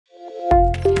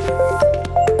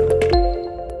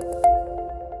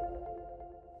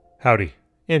Howdy,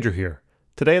 Andrew here.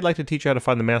 Today I'd like to teach you how to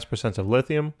find the mass percents of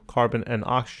lithium, carbon, and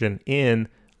oxygen in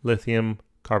lithium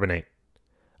carbonate.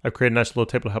 I've created a nice little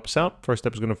table to help us out. First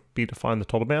step is going to be to find the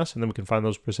total mass, and then we can find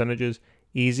those percentages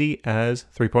easy as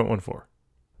 3.14.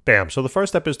 Bam! So the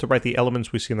first step is to write the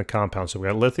elements we see in the compound. So we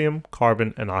got lithium,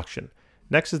 carbon, and oxygen.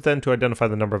 Next is then to identify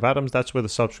the number of atoms. That's where the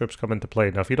subscripts come into play.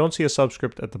 Now if you don't see a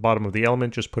subscript at the bottom of the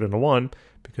element, just put in a 1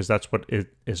 because that's what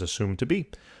it is assumed to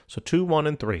be. So 2, 1,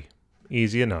 and 3.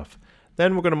 Easy enough.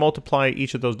 Then we're going to multiply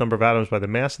each of those number of atoms by the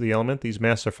mass of the element. These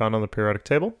masses are found on the periodic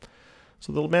table.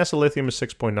 So the mass of lithium is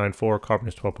 6.94, carbon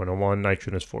is 12.01,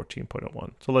 nitrogen is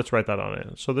 14.01. So let's write that on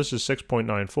in. So this is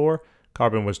 6.94,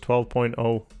 carbon was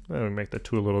 12.0, let me make the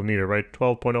 2 a little neater, right?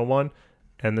 12.01,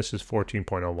 and this is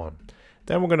 14.01.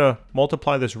 Then we're going to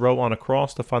multiply this row on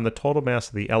across to find the total mass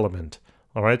of the element.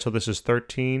 All right, so this is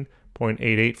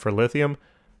 13.88 for lithium.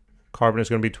 Carbon is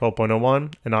going to be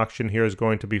 12.01, and oxygen here is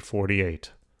going to be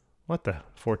 48. What the?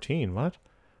 14, what?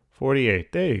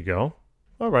 48, there you go.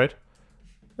 All right.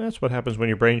 That's what happens when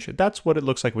your brain, that's what it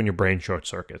looks like when your brain short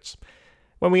circuits.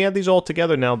 When we add these all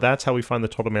together now, that's how we find the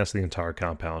total mass of the entire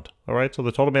compound. All right, so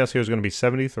the total mass here is going to be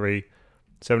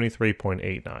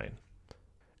 73.89.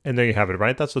 And there you have it,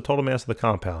 right? That's the total mass of the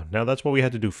compound. Now that's what we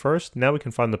had to do first. Now we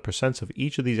can find the percents of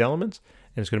each of these elements,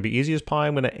 and it's going to be easy as pie.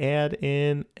 I'm going to add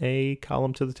in a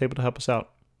column to the table to help us out.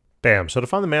 Bam. So to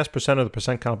find the mass percent of the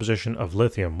percent composition of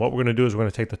lithium, what we're going to do is we're going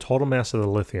to take the total mass of the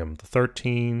lithium, the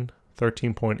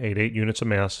 13.88 units of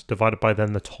mass, divided by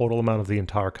then the total amount of the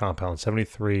entire compound,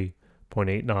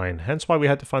 73.89. Hence why we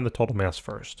had to find the total mass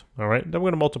first. All right. Then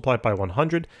we're going to multiply it by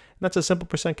 100, and that's a simple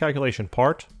percent calculation.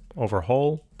 Part over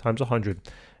whole times 100.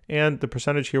 And the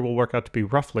percentage here will work out to be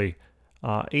roughly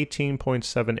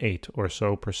 18.78 or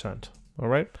so percent. All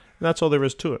right, and that's all there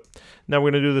is to it. Now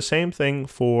we're going to do the same thing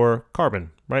for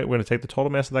carbon, right? We're going to take the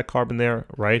total mass of that carbon there,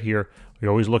 right here. We're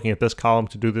always looking at this column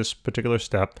to do this particular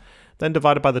step. Then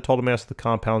divide it by the total mass of the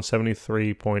compound,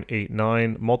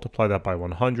 73.89. Multiply that by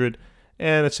 100,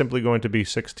 and it's simply going to be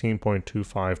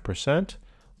 16.25%.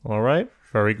 All right,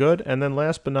 very good. And then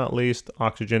last but not least,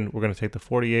 oxygen. We're going to take the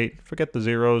 48, forget the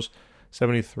zeros,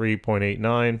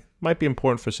 73.89. Might be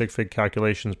important for sig fig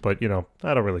calculations, but, you know,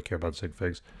 I don't really care about sig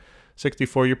figs.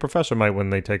 64, your professor might when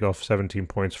they take off 17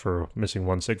 points for missing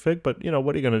one sig fig, but, you know,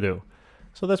 what are you going to do?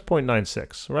 So that's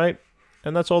 0.96, right?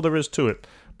 And that's all there is to it.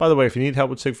 By the way, if you need help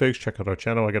with sig figs, check out our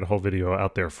channel. I got a whole video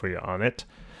out there for you on it.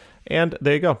 And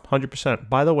there you go, 100%.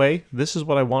 By the way, this is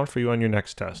what I want for you on your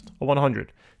next test, a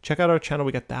 100. Check out our channel.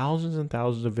 We got thousands and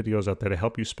thousands of videos out there to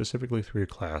help you specifically through your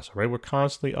class, all right? We're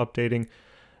constantly updating,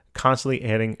 constantly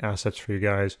adding assets for you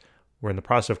guys. We're in the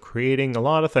process of creating a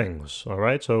lot of things, all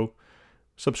right? So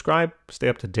subscribe, stay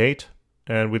up to date,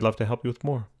 and we'd love to help you with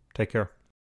more. Take care.